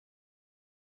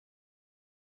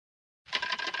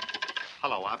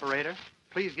Hello, operator.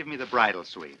 Please give me the bridal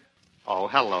suite. Oh,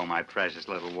 hello, my precious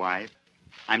little wife.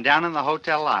 I'm down in the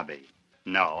hotel lobby.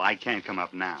 No, I can't come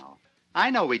up now.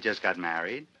 I know we just got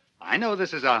married. I know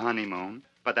this is our honeymoon.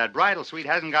 But that bridal suite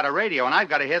hasn't got a radio, and I've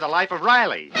got to hear the life of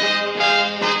Riley.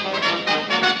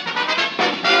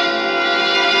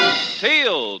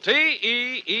 Teel,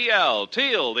 T-E-E-L,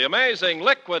 Teel, the amazing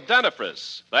liquid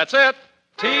dentifrice. That's it,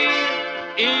 T-E-E-L.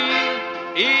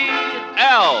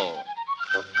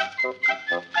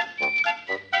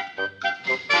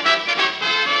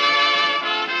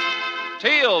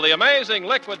 Teel, the amazing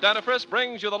liquid dentifrice,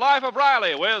 brings you the life of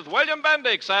Riley with William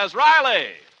Bendix as Riley.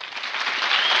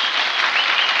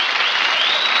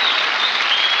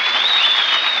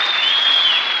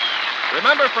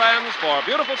 Remember, friends, for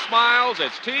beautiful smiles,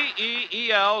 it's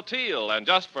T-E-E-L, Teel. And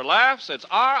just for laughs, it's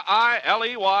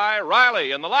R-I-L-E-Y,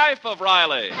 Riley, in the life of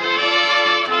Riley.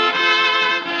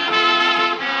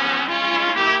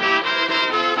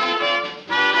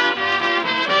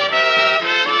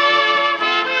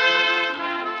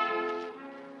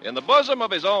 In the bosom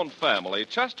of his own family,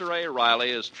 Chester A.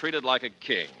 Riley is treated like a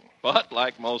king. But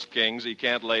like most kings, he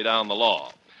can't lay down the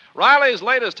law. Riley's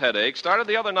latest headache started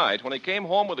the other night when he came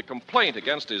home with a complaint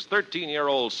against his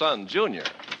 13-year-old son, Junior.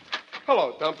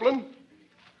 Hello, Dumplin'.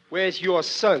 Where's your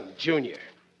son, Junior?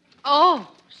 Oh,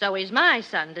 so he's my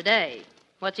son today.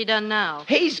 What's he done now?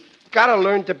 He's got to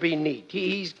learn to be neat.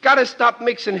 He's got to stop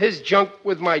mixing his junk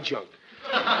with my junk.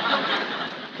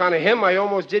 Kind of him, I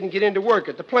almost didn't get into work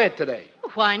at the plant today.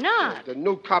 Why not? The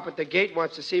new cop at the gate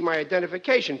wants to see my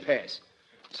identification pass.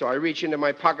 So I reach into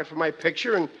my pocket for my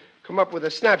picture and come up with a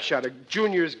snapshot of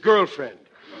Junior's girlfriend.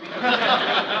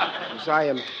 Was I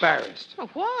embarrassed?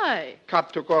 Why?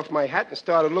 Cop took off my hat and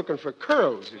started looking for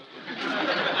curls.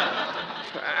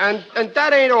 And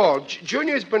that ain't all.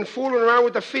 Junior's been fooling around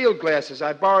with the field glasses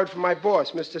I borrowed from my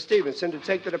boss, Mr. Stevenson, to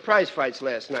take to the prize fights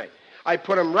last night. I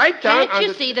put them right down. Can't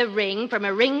you see the ring from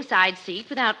a ringside seat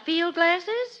without field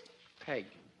glasses? Peg,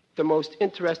 the most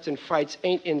interesting fights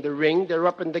ain't in the ring. They're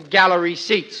up in the gallery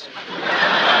seats.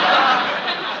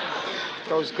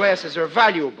 Those glasses are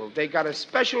valuable. They got a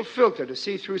special filter to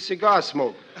see through cigar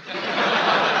smoke.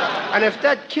 And if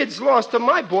that kid's lost them,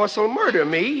 my boss will murder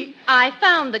me. I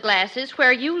found the glasses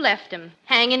where you left them,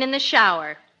 hanging in the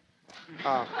shower.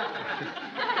 Oh.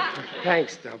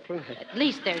 Thanks, Dumplin'. At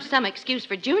least there's some excuse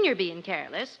for Junior being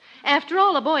careless. After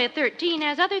all, a boy at 13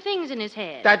 has other things in his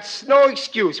head. That's no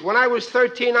excuse. When I was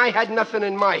 13, I had nothing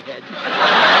in my head.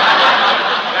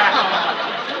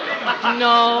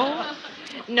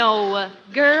 No,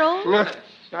 girl?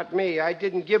 Not me. I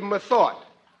didn't give him a thought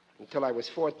until I was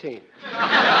 14.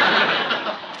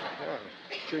 Well,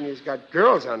 Junior's got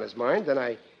girls on his mind, and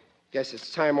I guess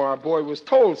it's time our boy was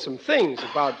told some things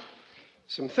about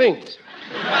some things.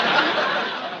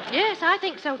 Yes, I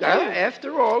think so, too.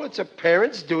 After all, it's a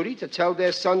parent's duty to tell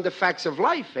their son the facts of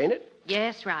life, ain't it?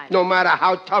 Yes, right. No matter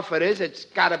how tough it is, it's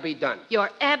got to be done.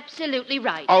 You're absolutely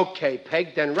right. Okay,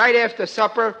 Peg, then right after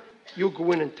supper, you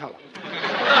go in and tell him.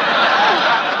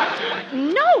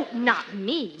 No, not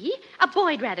me. A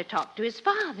boy'd rather talk to his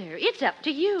father. It's up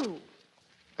to you.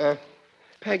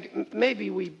 Peg, maybe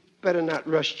we better not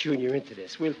rush Junior into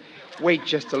this. We'll wait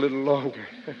just a little longer.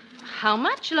 How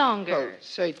much longer? Oh,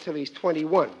 say till he's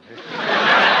 21.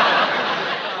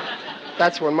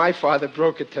 That's when my father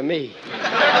broke it to me.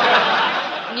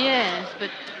 Yes,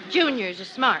 but Junior's a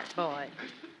smart boy.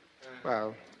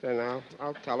 Well, then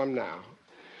I'll tell him now.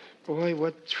 Boy,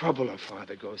 what trouble a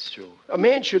father goes through. A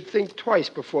man should think twice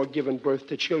before giving birth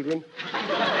to children.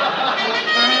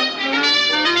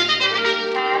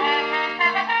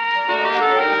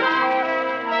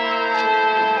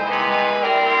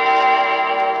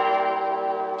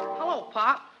 Hello,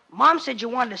 Pop. Mom said you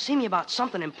wanted to see me about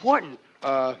something important.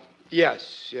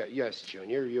 Yes,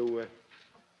 Junior. You,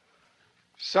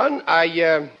 Son,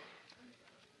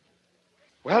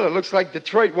 well, it looks like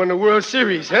Detroit won the World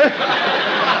Series, huh?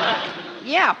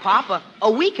 Yeah, Papa,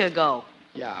 a week ago.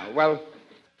 Yeah, well,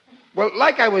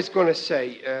 like I was going to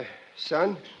say,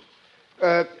 son,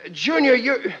 Junior,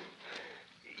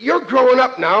 you're growing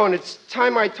up now, and it's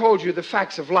time I told you the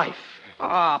facts of life.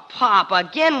 Oh, Pop,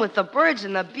 again with the birds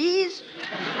and the bees?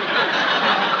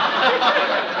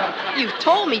 You've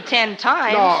told me 10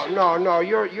 times. No,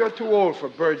 you're too old for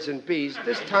birds and bees.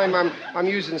 This time I'm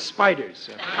using spiders.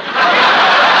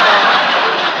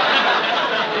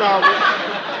 No,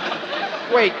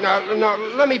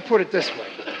 let me put it this way.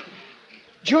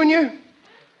 Junior,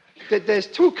 there's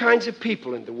two kinds of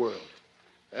people in the world.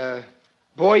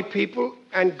 Boy people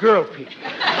and girl people.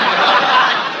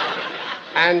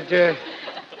 And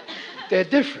they're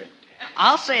different.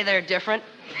 I'll say they're different.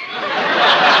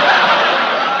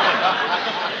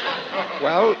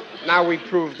 Well, now we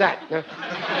proved that. Huh?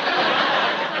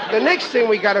 The next thing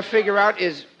we got to figure out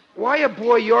is why a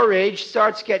boy your age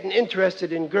starts getting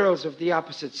interested in girls of the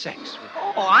opposite sex.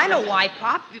 Oh, I know why,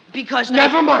 Pop. Because they...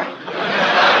 Never mind.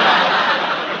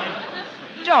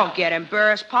 Don't get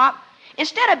embarrassed, Pop.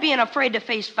 Instead of being afraid to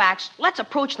face facts, let's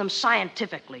approach them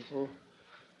scientifically. Well,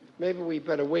 maybe we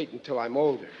better wait until I'm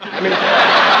older. I mean,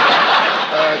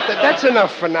 that's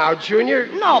enough for now, Junior.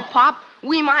 No, Pop.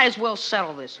 We might as well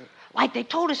settle this. Like they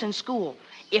told us in school,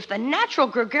 if the natural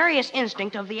gregarious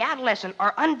instinct of the adolescent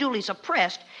are unduly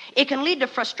suppressed, it can lead to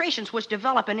frustrations which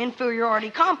develop an inferiority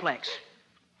complex.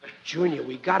 Junior,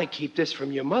 we got to keep this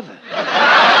from your mother.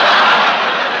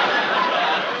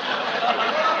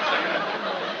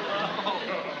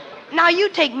 Now, you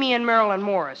take me and Marilyn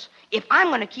Morris. If I'm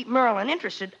going to keep Marilyn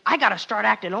interested, I got to start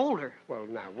acting older. Well,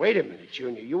 now, wait a minute,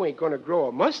 Junior. You ain't going to grow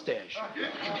a mustache.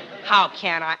 How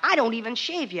can I? I don't even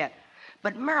shave yet.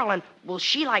 But Marilyn, well,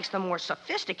 she likes the more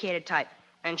sophisticated type.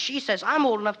 And she says I'm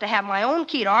old enough to have my own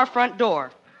key to our front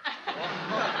door.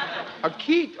 A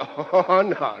key? Oh,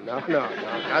 no.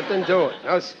 Nothing doing.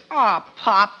 No, sir. Oh,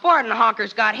 Pop, Barton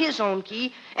Hawker's got his own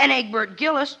key, and Egbert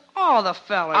Gillis, all the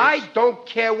fellas. I don't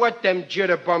care what them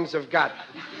jitterbums have got.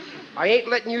 I ain't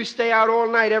letting you stay out all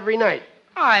night every night.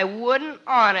 I wouldn't,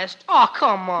 honest. Oh,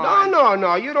 come on.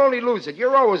 No. You'd only lose it.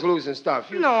 You're always losing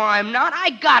stuff. No, I'm not. I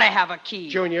gotta have a key.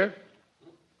 Junior,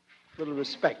 little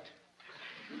respect.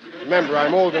 Remember,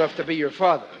 I'm old enough to be your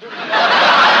father.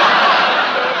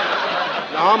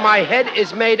 Now, my head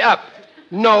is made up.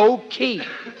 No key.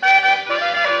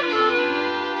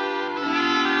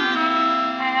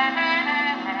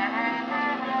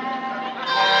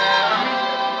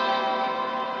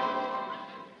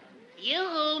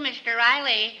 Yoo-hoo, Mr.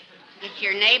 Riley. It's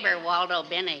your neighbor, Waldo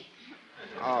Binney.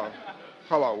 Oh,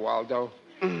 hello, Waldo.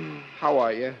 How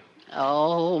are you?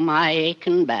 Oh, my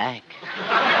aching back.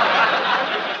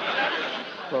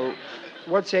 Well,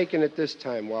 what's aching at this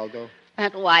time, Waldo?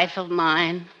 That wife of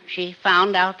mine, she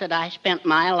found out that I spent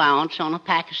my allowance on a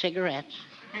pack of cigarettes.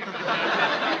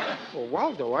 Well,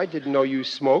 Waldo, I didn't know you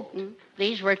smoked.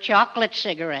 These were chocolate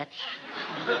cigarettes.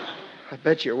 I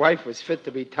bet your wife was fit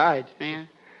to be tied. Yeah.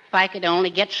 If I could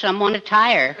only get someone to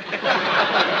tie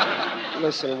her.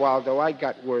 Listen, Waldo, I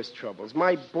got worse troubles.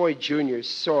 My boy Junior's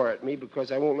sore at me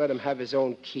because I won't let him have his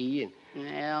own key.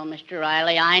 Well, Mr.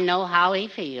 Riley, I know how he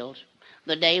feels.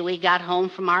 The day we got home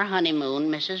from our honeymoon,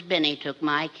 Mrs. Binney took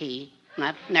my key, and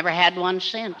I've never had one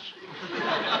since.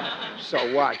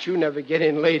 So what? You never get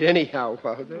in late anyhow,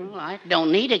 Waldo. Well, I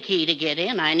don't need a key to get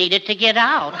in. I need it to get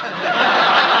out.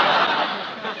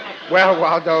 Well,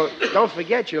 Waldo, don't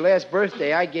forget your last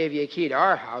birthday, I gave you a key to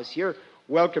our house. You're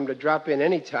welcome to drop in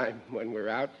any time when we're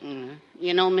out.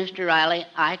 You know, Mr. Riley,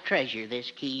 I treasure this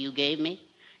key you gave me.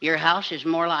 Your house is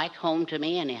more like home to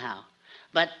me anyhow.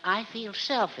 But I feel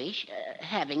selfish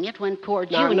having it when poor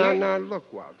Junior... Now,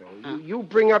 look, Waldo. You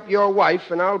bring up your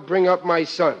wife, and I'll bring up my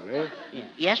son, eh? Yeah.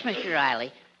 Yes, Mr.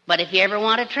 Riley. But if you ever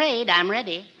want to trade, I'm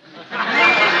ready.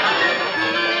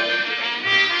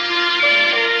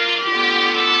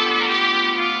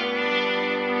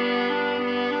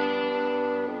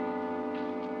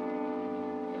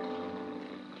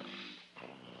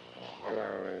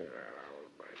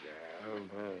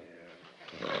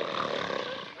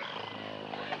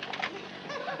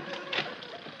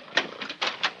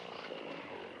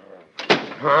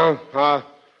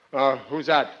 Who's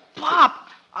that? Pop,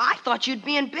 I thought you'd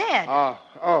be in bed.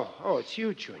 It's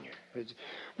you, Junior.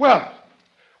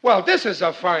 Well, this is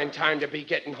a fine time to be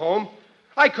getting home.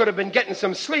 I could have been getting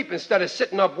some sleep instead of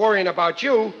sitting up worrying about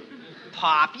you.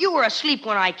 Pop, you were asleep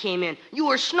when I came in. You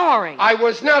were snoring. I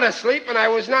was not asleep, and I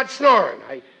was not snoring.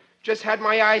 I just had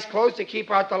my eyes closed to keep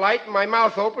out the light and my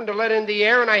mouth open to let in the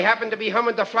air, and I happened to be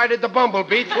humming the Flight of the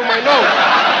Bumblebee through my nose.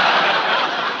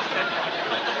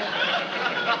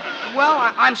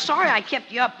 Well, I'm sorry I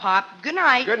kept you up, Pop. Good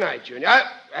night. Good night, Junior.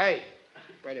 Hey,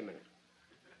 wait a minute.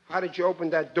 How did you open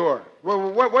that door?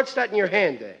 What's that in your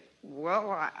hand there? Well,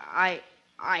 I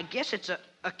guess it's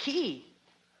a key.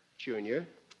 Junior,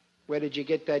 where did you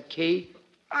get that key?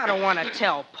 I don't want to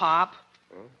tell, Pop.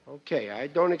 Oh, okay, I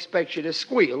don't expect you to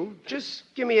squeal. Just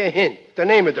give me a hint, the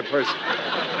name of the person.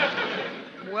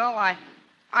 Well,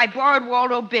 I borrowed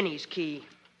Waldo Binney's key.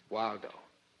 Waldo.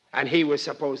 And he was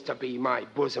supposed to be my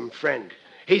bosom friend.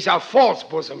 He's a false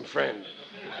bosom friend.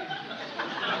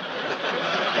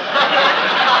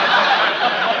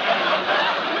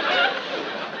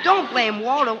 Don't blame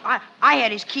Waldo. I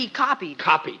had his key copied.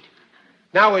 Copied?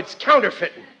 Now it's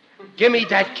counterfeiting. Give me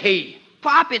that key.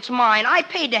 Pop, it's mine. I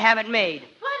paid to have it made.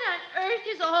 What on earth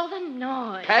is all the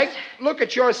noise? Peg, look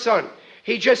at your son.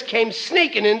 He just came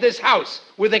sneaking in this house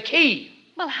with a key.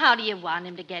 Well, how do you want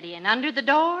him to get in? Under the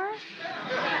door?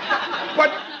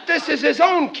 But this is his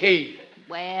own key.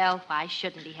 Well, why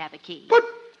shouldn't he have a key? But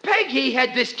Peggy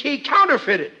had this key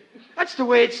counterfeited. That's the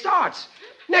way it starts.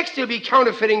 Next, he'll be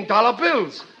counterfeiting dollar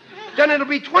bills. Then it'll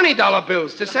be $20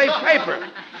 bills to save paper.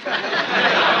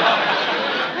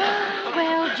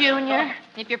 Well, Junior,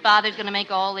 if your father's going to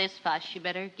make all this fuss, you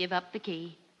better give up the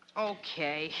key.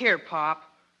 Okay, here, Pop.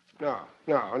 No.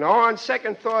 On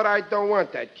second thought, I don't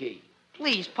want that key.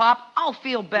 Please, Pop, I'll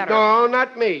feel better. No,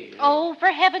 not me. Oh, for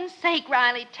heaven's sake,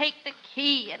 Riley, take the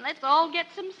key and let's all get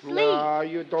some sleep. No,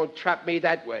 you don't trap me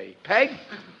that way. Peg,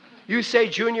 you say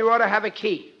Junior ought to have a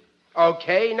key.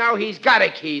 Okay, now he's got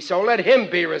a key, so let him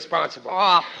be responsible.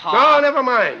 Oh, Pop. No, never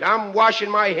mind. I'm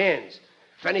washing my hands.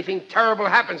 If anything terrible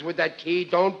happens with that key,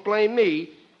 don't blame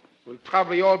me. We'll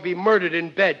probably all be murdered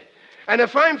in bed. And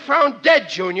if I'm found dead,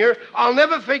 Junior, I'll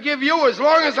never forgive you as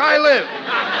long as I live.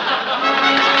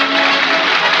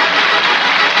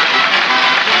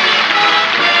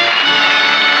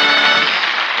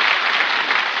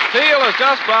 Teal has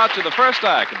just brought you the first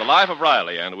act of The Life of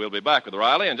Riley, and we'll be back with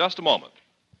Riley in just a moment.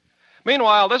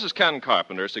 Meanwhile, this is Ken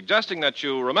Carpenter suggesting that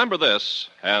you remember this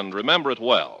and remember it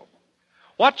well.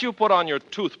 What you put on your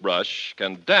toothbrush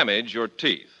can damage your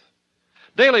teeth.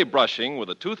 Daily brushing with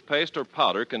a toothpaste or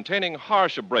powder containing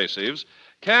harsh abrasives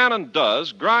can and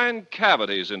does grind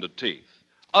cavities into teeth,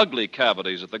 ugly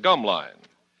cavities at the gum line,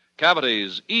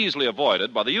 cavities easily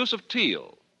avoided by the use of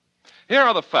Teal. Here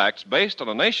are the facts based on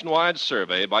a nationwide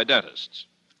survey by dentists.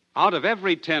 Out of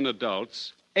every 10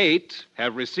 adults, 8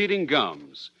 have receding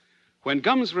gums. When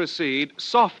gums recede,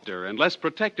 softer and less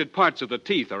protected parts of the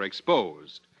teeth are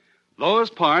exposed. Those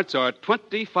parts are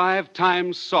 25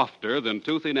 times softer than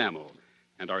tooth enamel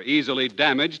and are easily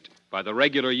damaged by the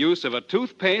regular use of a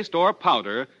toothpaste or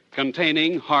powder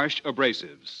containing harsh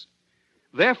abrasives.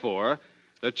 Therefore,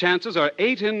 the chances are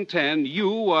 8 in 10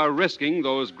 you are risking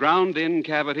those ground-in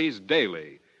cavities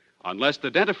daily, unless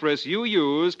the dentifrice you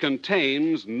use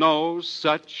contains no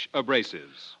such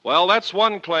abrasives. Well, that's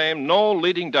one claim no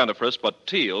leading dentifrice but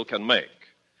Teal can make.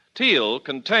 Teal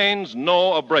contains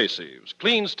no abrasives,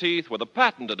 cleans teeth with a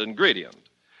patented ingredient.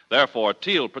 Therefore,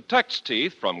 Teal protects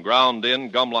teeth from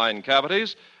ground-in gum-line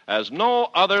cavities as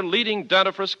no other leading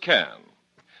dentifrice can.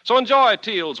 So enjoy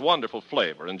Teal's wonderful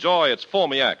flavor. Enjoy its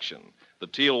foamy action. The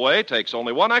Teal way takes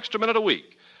only 1 extra minute a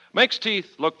week. Makes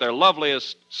teeth look their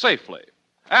loveliest safely.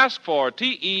 Ask for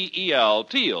T-E-E-L,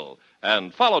 Teal,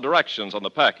 and follow directions on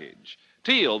the package.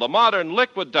 Teal, the modern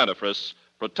liquid dentifrice,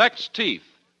 protects teeth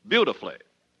beautifully.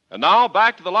 And now,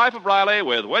 back to The Life of Riley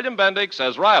with William Bendix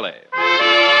as Riley.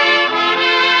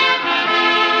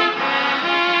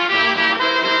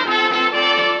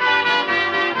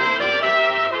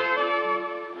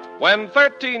 When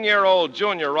 13-year-old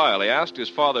Junior Riley asked his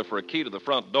father for a key to the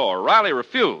front door, Riley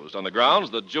refused on the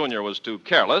grounds that Junior was too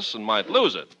careless and might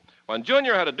lose it. When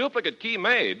Junior had a duplicate key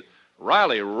made,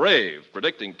 Riley raved,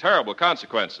 predicting terrible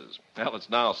consequences. Well,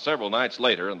 it's now several nights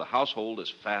later, and the household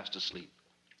is fast asleep.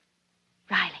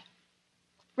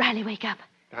 Riley, wake up.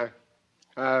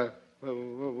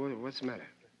 What's the matter?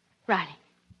 Riley,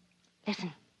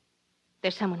 listen.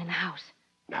 There's someone in the house.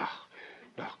 No,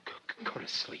 go to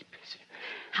sleep.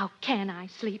 How can I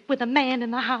sleep with a man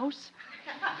in the house?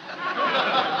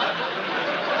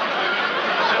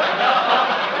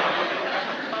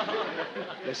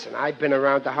 Listen, I've been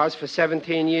around the house for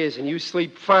 17 years, and you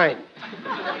sleep fine.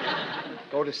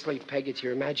 Go to sleep, Peg. It's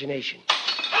your imagination.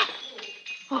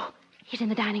 Oh, he's in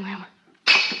the dining room.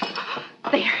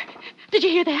 There. Did you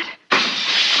hear that?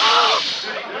 Oh,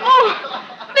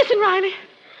 listen, Riley.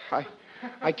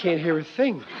 I can't hear a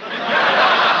thing.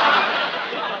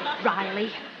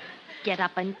 Riley, get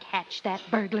up and catch that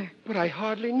burglar. But I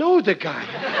hardly know the guy.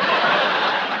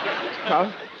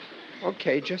 Well,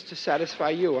 okay, just to satisfy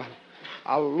you,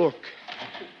 I'll look.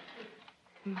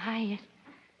 My,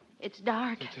 it's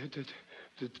dark.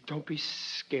 Don't be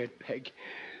scared, Peg.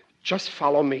 Just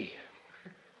follow me.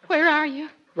 Where are you?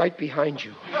 Right behind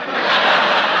you.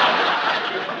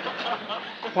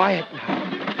 Quiet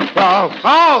now.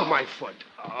 Oh, my foot.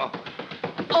 Oh.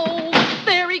 Oh,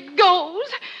 there he goes.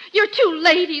 You're too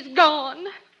late. He's gone.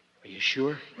 Are you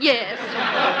sure? Yes.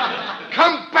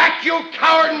 Come back, you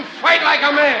coward, and fight like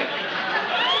a man.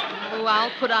 Oh,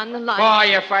 I'll put on the light.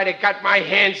 Boy, if I'd have got my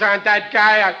hands on that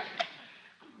guy,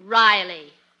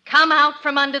 Riley, come out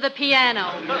from under the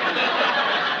piano.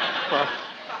 Well,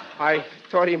 I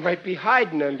thought he might be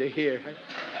hiding under here.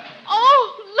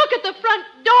 Oh, look at the front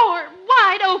door,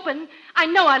 wide open. I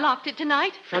know I locked it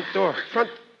tonight. Front door.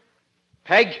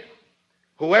 Peg,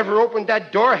 whoever opened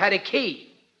that door had a key.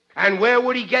 And where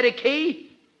would he get a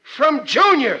key? From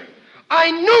Junior. I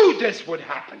knew this would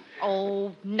happen.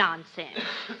 Oh, nonsense.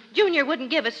 Junior wouldn't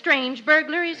give a strange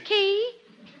burglar his key.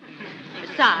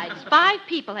 Besides, 5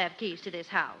 people have keys to this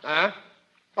house. Huh?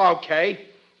 Okay.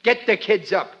 Get the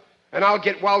kids up, and I'll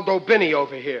get Waldo Binney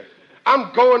over here.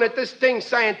 I'm going at this thing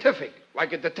scientific,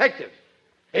 like a detective.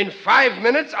 In 5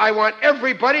 minutes, I want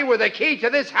everybody with a key to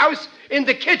this house in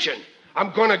the kitchen.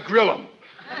 I'm going to grill them.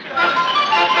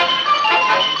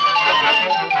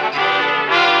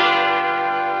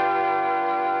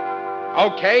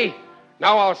 Okay,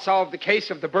 now I'll solve the case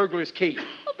of the burglar's key.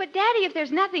 Oh, but, Daddy, if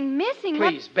there's nothing missing...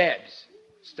 Please, Babs.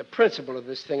 It's the principle of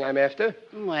this thing I'm after.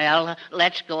 Well,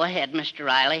 let's go ahead, Mr.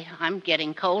 Riley. I'm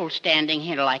getting cold standing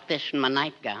here like this in my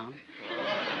nightgown.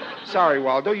 Sorry,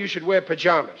 Waldo. You should wear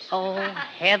pajamas. Oh,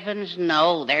 heavens,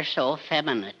 no. They're so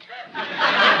effeminate.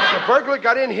 The burglar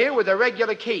got in here with a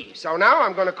regular key. So now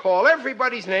I'm going to call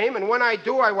everybody's name, and when I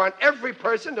do, I want every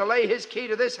person to lay his key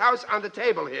to this house on the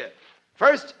table here.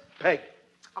 First, Peg.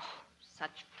 Oh,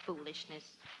 such foolishness.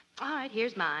 All right,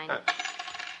 here's mine.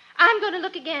 I'm going to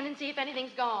look again and see if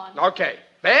anything's gone. Okay.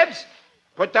 Babs,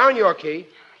 put down your key.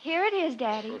 Here it is,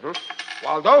 Daddy. Mm-hmm.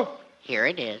 Waldo? Here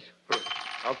it is.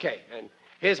 Okay, and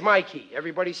here's my key.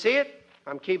 Everybody see it?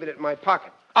 I'm keeping it in my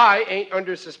pocket. I ain't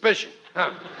under suspicion.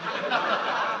 Huh.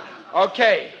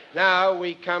 Okay, now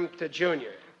we come to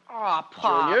Junior. Oh,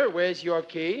 Pop. Junior, where's your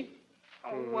key?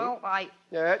 Oh, well,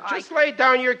 Yeah, just lay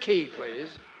down your key, please.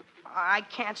 I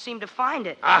can't seem to find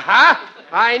it. Aha!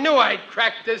 I knew I'd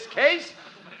crack this case.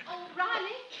 Oh,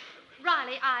 Riley.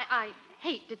 Riley, I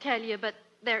hate to tell you, but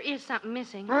there is something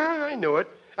missing. Well, I knew it.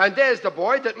 And there's the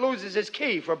boy that loses his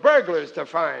key for burglars to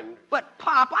find. But,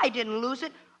 Pop, I didn't lose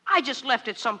it. I just left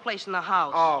it someplace in the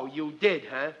house. Oh, you did,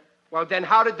 huh? Well, then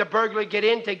how did the burglar get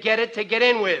in to get it to get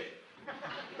in with?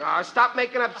 Now, stop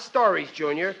making up stories,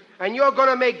 Junior, and you're going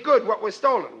to make good what was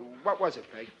stolen. What was it,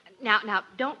 Peg? Now,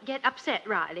 don't get upset,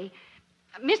 Riley.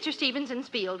 Mr. Stevenson's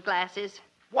field glasses.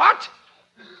 What?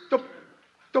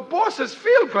 The boss's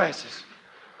field glasses?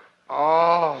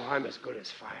 Oh, I'm as good as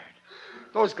fired.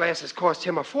 Those glasses cost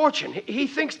him a fortune. He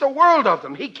thinks the world of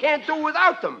them. He can't do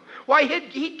without them. Why,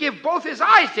 he'd give both his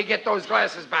eyes to get those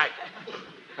glasses back.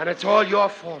 And it's all your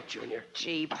fault, Junior.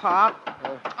 Gee, Pop.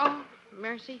 Oh,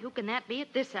 mercy, who can that be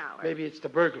at this hour? Maybe it's the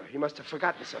burglar. He must have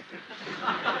forgotten something.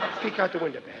 Peek out the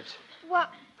window, Babs.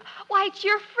 Why, it's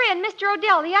your friend, Mr.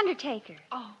 Odell, the undertaker.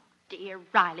 Oh, dear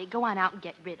Riley, go on out and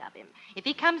get rid of him. If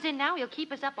he comes in now, he'll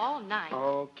keep us up all night.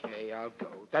 Okay, I'll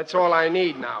go. That's all I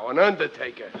need now, an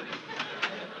undertaker.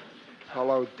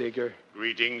 Hello, Digger.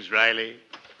 Greetings, Riley.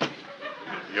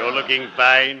 You're looking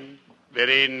fine.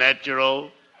 Very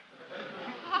natural.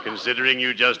 Considering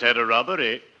you just had a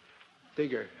robbery.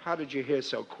 Digger, how did you hear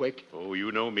so quick? Oh,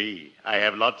 you know me. I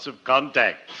have lots of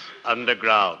contacts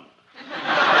underground.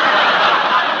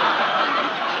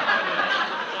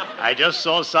 I just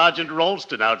saw Sergeant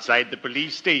Ralston outside the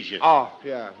police station. Oh,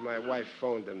 yeah, my wife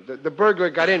phoned him. The burglar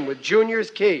got in with Junior's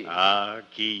key. Ah,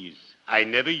 keys. I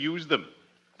never use them.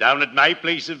 Down at my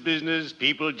place of business,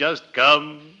 people just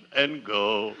come and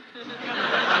go.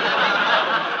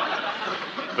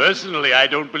 Personally, I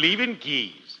don't believe in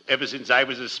keys. Ever since I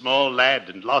was a small lad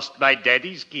and lost my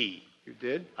daddy's key. You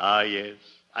did? Ah, yes.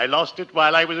 I lost it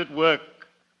while I was at work.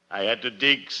 I had to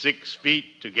dig 6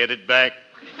 feet to get it back.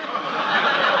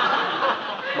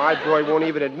 My boy won't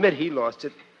even admit he lost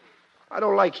it. I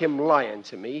don't like him lying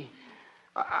to me.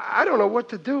 I don't know what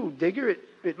to do, Digger.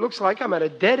 It looks like I'm at a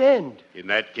dead end. In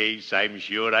that case, I'm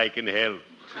sure I can help.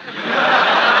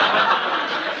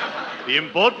 The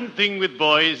important thing with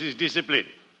boys is discipline.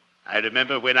 I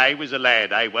remember when I was a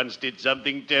lad, I once did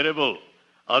something terrible.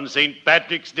 On St.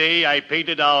 Patrick's Day, I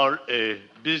painted our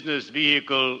business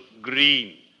vehicle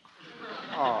green.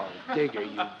 Oh, Digger,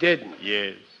 you didn't.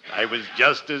 Yes, I was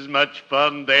just as much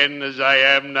fun then as I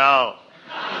am now.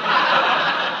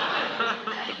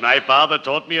 But my father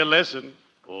taught me a lesson.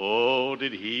 Oh,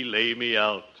 did he lay me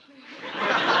out.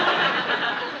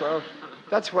 Well,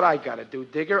 that's what I gotta do,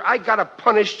 Digger. I gotta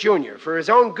punish Junior for his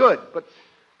own good,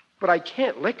 but I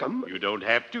can't lick him. You don't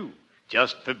have to.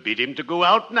 Just forbid him to go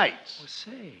out nights. Well,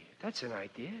 say, that's an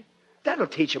idea. That'll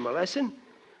teach him a lesson.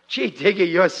 Gee, Digger,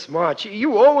 you're smart.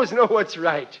 You always know what's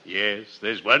right. Yes,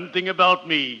 there's one thing about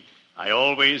me. I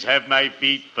always have my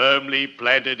feet firmly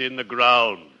planted in the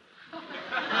ground.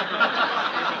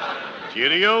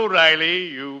 Cheerio, Riley,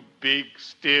 you big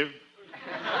stiff.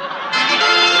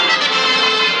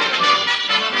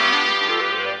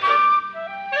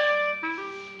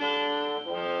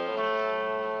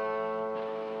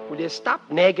 Will you stop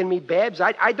nagging me, Babs?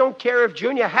 I don't care if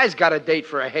Junior has got a date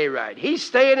for a hayride. He's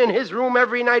staying in his room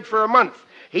every night for a month.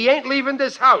 He ain't leaving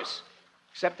this house,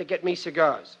 except to get me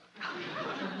cigars.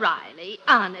 Riley,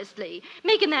 honestly,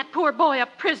 making that poor boy a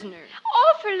prisoner.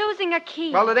 All for losing a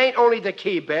key. Well, it ain't only the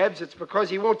key, Babs. It's because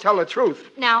he won't tell the truth.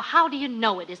 Now, how do you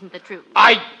know it isn't the truth?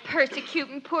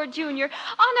 Persecuting poor Junior on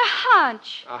a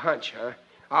hunch. A hunch, huh?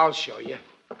 I'll show you.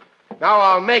 Now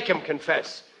I'll make him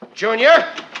confess. Junior!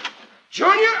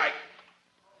 Junior!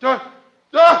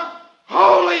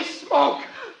 Holy smoke!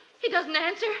 He doesn't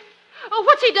answer. Oh,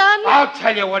 what's he done? I'll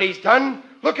tell you what he's done.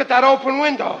 Look at that open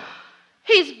window.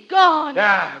 He's gone.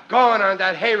 Yeah, gone on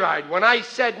that hayride when I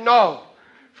said no.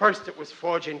 First it was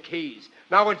forging keys.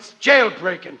 Now it's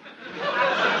jailbreaking.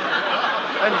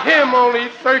 And him only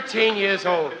 13 years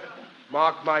old.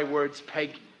 Mark my words,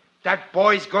 Peg. That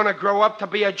boy's gonna grow up to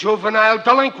be a juvenile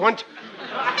delinquent.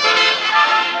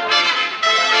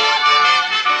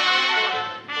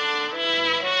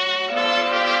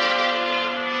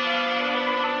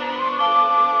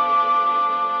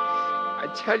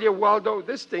 I tell you, Waldo,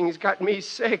 this thing's got me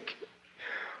sick.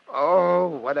 Oh,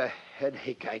 what a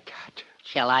headache I got.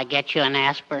 Shall I get you an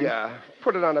aspirin? Yeah,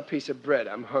 put it on a piece of bread.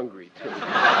 I'm hungry, too.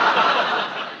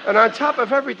 And on top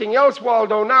of everything else,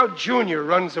 Waldo, now Junior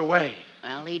runs away.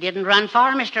 Well, he didn't run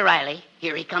far, Mr. Riley.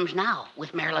 Here he comes now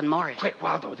with Marilyn Morris. Quick,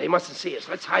 Waldo, they mustn't see us.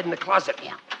 Let's hide in the closet.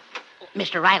 Yeah.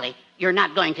 Mr. Riley, you're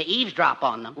not going to eavesdrop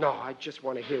on them. No, I just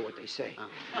want to hear what they say.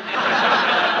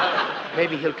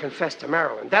 Maybe he'll confess to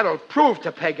Marilyn. That'll prove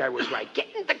to Peg I was right. Get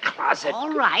in the closet.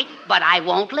 All right, but I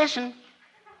won't listen.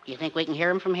 You think we can hear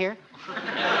him from here?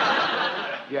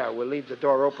 Yeah, we'll leave the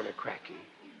door open a crack.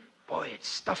 Boy, it's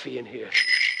stuffy in here.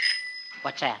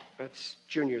 What's that? That's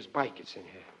Junior's bike. It's in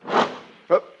here.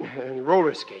 Oh, and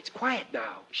roller skates. Quiet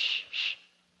now. Shh, shh.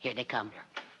 Here they come.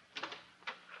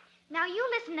 Now, you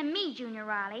listen to me, Junior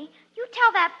Riley. You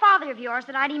tell that father of yours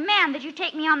that I demand that you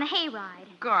take me on the hayride.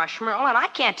 Gosh, Marilyn, I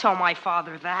can't tell my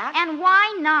father that. And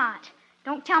why not?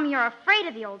 Don't tell me you're afraid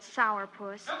of the old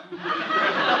sourpuss.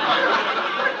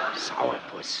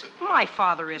 Sourpuss. My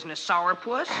father isn't a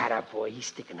sourpuss. Attaboy, he's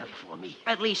sticking up for me.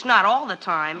 At least not all the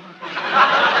time.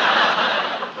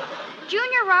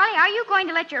 Junior Riley, are you going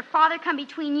to let your father come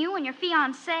between you and your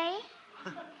fiancé?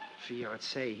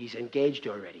 Fiancé, he's engaged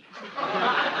already.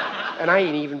 And I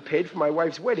ain't even paid for my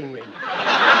wife's wedding ring.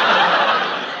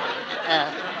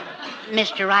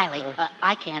 Mr. Riley,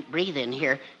 I can't breathe in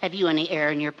here. Have you any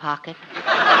air in your pocket?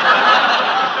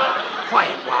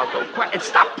 Quiet, Waldo, quiet. And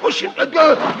stop pushing.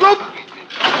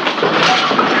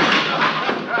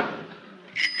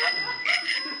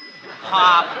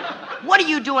 Pop, what are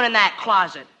you doing in that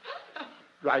closet?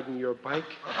 Riding your bike?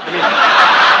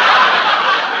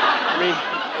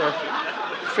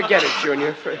 Forget it,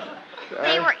 Junior.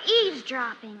 They were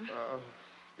eavesdropping.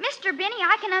 Mr. Benny,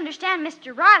 I can understand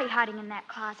Mr. Riley hiding in that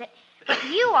closet, but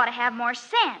you ought to have more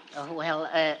sense. Oh, well,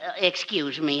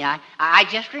 excuse me. I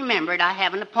just remembered I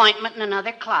have an appointment in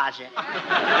another closet.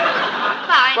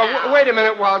 Fine. Well, wait a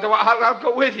minute, Waldo. I'll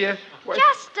go with you.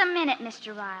 Just a minute,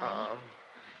 Mr. Riley.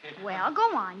 Well,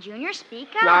 go on, Junior. Speak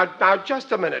up. Now,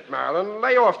 just a minute, Marilyn.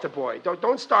 Lay off the boy.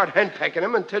 Don't start henpecking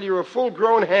him until you're a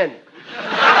full-grown hen.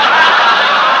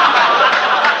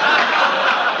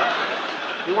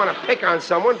 You want to pick on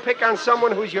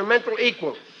someone who's your mental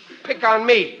equal. Pick on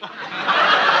me.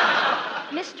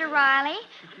 Mr. Riley,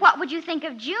 what would you think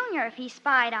of Junior if he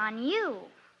spied on you?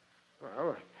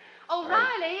 Well, Oh,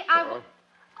 Riley,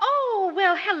 Oh,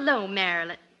 well, hello,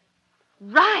 Marilyn.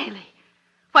 Riley,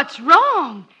 what's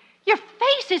wrong? Your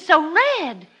face is so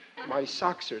red. my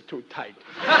socks are too tight.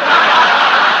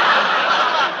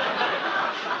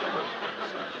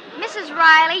 Mrs.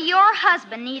 Riley, your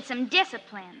husband needs some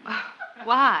discipline.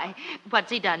 Why?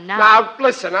 What's he done now? Now,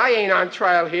 listen, I ain't on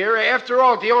trial here. After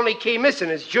all, the only key missing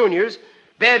is Junior's.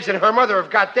 Babs and her mother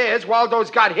have got theirs.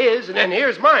 Waldo's got his, and then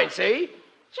here's mine, see?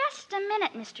 Just a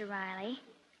minute, Mr. Riley.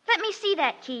 Let me see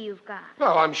that key you've got.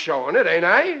 Well, I'm showing it, ain't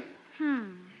I?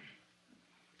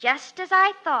 Just as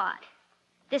I thought.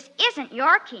 This isn't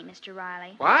your key, Mr.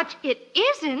 Riley. What? It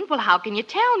isn't? Well, how can you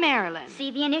tell, Marilyn?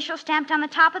 See the initial stamped on the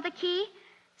top of the key?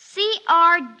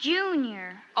 C.R.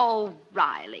 Jr. Oh,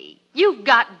 Riley, you've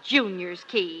got Junior's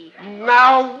key.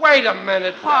 Now, wait a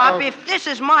minute. Pop, if this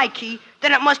is my key,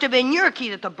 then it must have been your key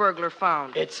that the burglar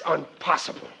found. It's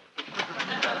impossible. Come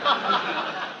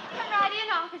right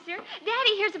in, officer.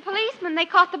 Daddy, here's a policeman. They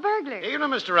caught the burglar. Here you know,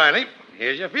 Mr. Riley.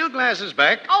 Here's your field glasses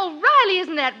back. Oh, Riley,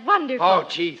 isn't that wonderful? Oh,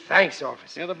 gee, thanks,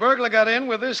 officer. Yeah, the burglar got in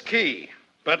with this key.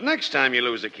 But next time you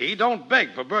lose a key, don't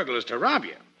beg for burglars to rob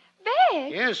you.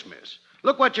 Beg? Yes, miss.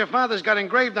 Look what your father's got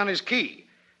engraved on his key.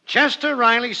 Chester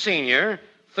Riley Sr.,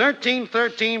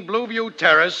 1313 Blueview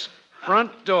Terrace,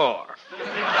 front door.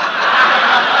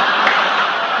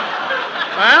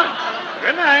 Well,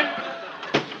 good night.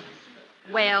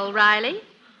 Well, Riley,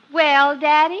 Well,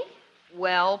 Daddy?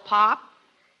 Well, Pop?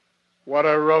 What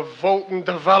a revolting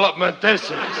development this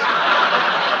is.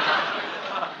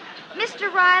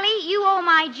 Mr. Riley, you owe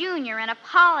my junior an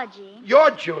apology.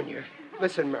 Your junior.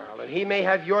 Listen, Marilyn, he may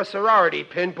have your sorority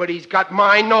pin, but he's got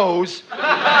my nose. But,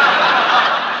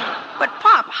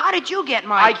 Pop, how did you get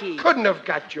my key? I couldn't have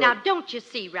got your... Now, don't you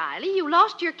see, Riley? You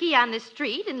lost your key on the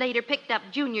street and later picked up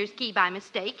Junior's key by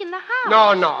mistake in the house. No.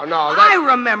 I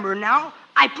remember now.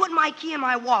 I put my key in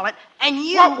my wallet, and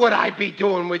you... What would I be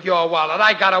doing with your wallet?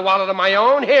 I got a wallet of my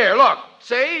own. Here, look.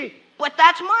 See? But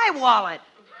that's my wallet.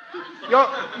 Your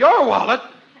wallet?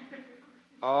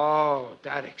 Oh,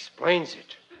 that explains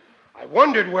it. I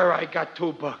wondered where I got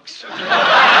 $2.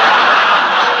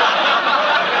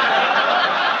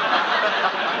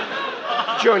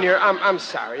 Junior, I'm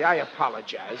sorry. I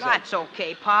apologize. That's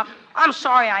okay, Pop. I'm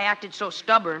sorry I acted so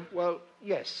stubborn. Well,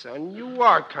 yes, son, you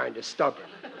are kind of stubborn.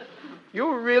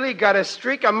 You really got a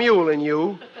streak of mule in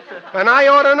you, and I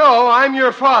ought to know I'm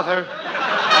your father.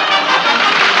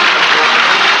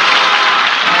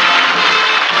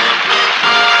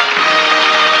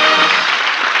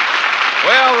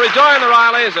 We'll rejoin the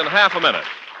Rileys in half a minute.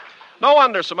 No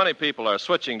wonder so many people are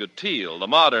switching to Teal, the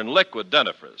modern liquid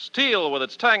dentifrice. Teal with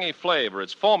its tangy flavor,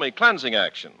 its foamy cleansing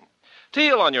action.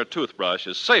 Teal on your toothbrush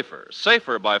is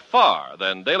safer by far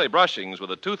than daily brushings with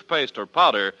a toothpaste or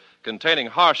powder containing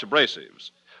harsh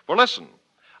abrasives. For listen,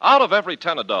 out of every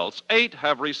 10 adults, 8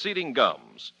 have receding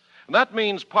gums. And that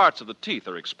means parts of the teeth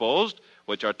are exposed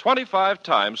which are 25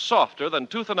 times softer than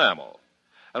tooth enamel.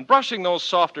 And brushing those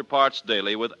softer parts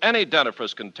daily with any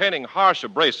dentifrice containing harsh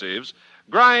abrasives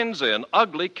grinds in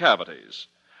ugly cavities.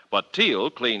 But Teal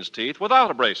cleans teeth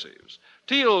without abrasives.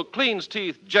 Teal cleans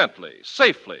teeth gently,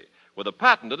 safely, with a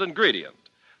patented ingredient.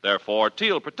 Therefore,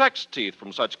 Teal protects teeth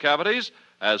from such cavities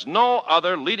as no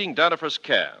other leading dentifrice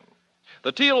can.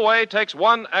 The Teal way takes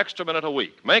 1 extra minute a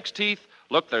week, makes teeth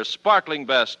look their sparkling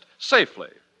best safely.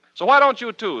 So why don't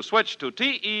you, too, switch to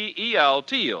T-E-E-L,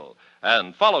 Teal,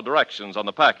 and follow directions on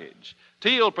the package.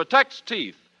 Teal protects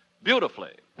teeth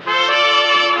beautifully.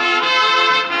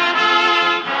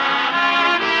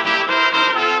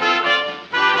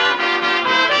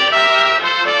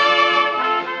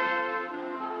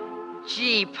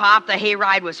 Gee, Pop, the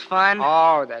hayride was fun.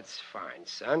 Oh, that's fine,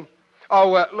 son.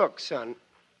 Oh, look, son,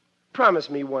 promise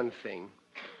me one thing.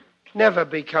 Never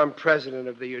become president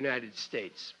of the United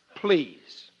States,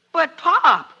 please. But,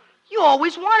 Pop, you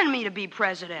always wanted me to be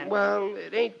president. Well,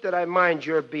 it ain't that I mind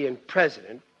your being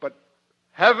president, but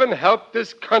heaven help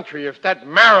this country if that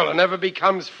Marilyn ever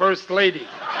becomes first lady.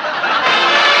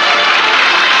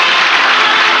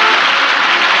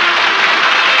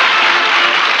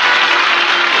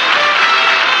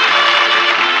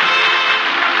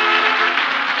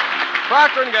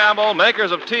 Procter & Gamble,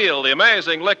 makers of Teal, the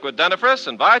amazing liquid dentifrice,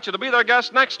 invite you to be their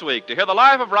guest next week to hear The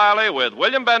Life of Riley with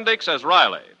William Bendix as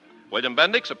Riley. William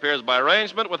Bendix appears by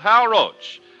arrangement with Hal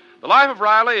Roach. The Life of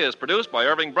Riley is produced by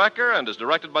Irving Brecker and is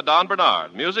directed by Don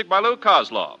Bernard. Music by Lou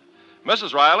Kozlov.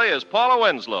 Mrs. Riley is Paula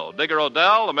Winslow. Digger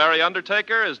Odell, the Merry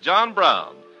Undertaker, is John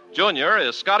Brown. Junior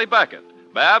is Scotty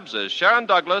Beckett. Babs is Sharon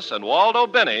Douglas, and Waldo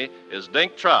Binney is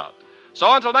Dink Trout.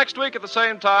 So until next week at the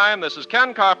same time, this is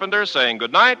Ken Carpenter saying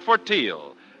goodnight for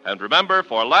Teal. And remember,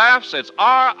 for laughs, it's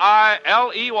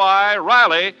R-I-L-E-Y,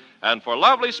 Riley, and for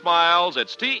lovely smiles,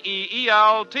 it's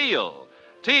T-E-E-L, Teal.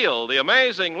 Teal, the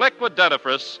amazing liquid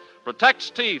dentifrice, protects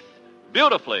teeth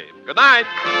beautifully. Good night.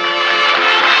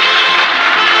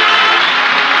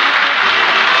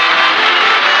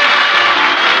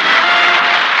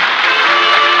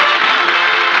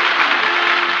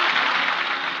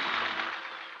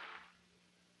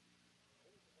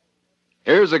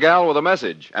 Here's a gal with a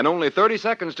message, and only 30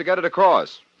 seconds to get it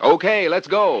across. Okay, let's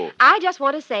go. I just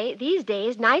want to say, these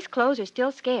days, nice clothes are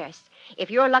still scarce.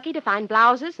 If you're lucky to find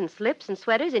blouses and slips and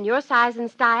sweaters in your size and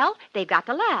style, they've got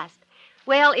to last.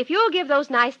 Well, if you'll give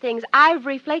those nice things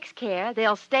Ivory Flakes care,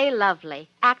 they'll stay lovely.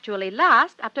 Actually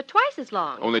last up to twice as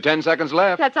long. Only 10 seconds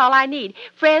left. That's all I need.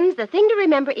 Friends, the thing to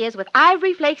remember is with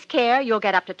Ivory Flakes care, you'll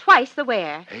get up to twice the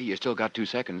wear. Hey, you still got 2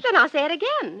 seconds. Then I'll say it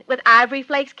again. With Ivory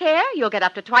Flakes care, you'll get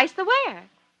up to twice the wear.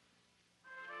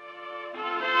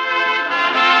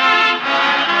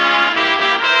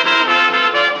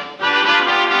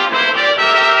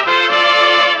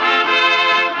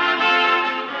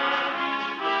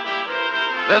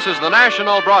 This is the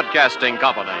National Broadcasting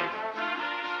Company.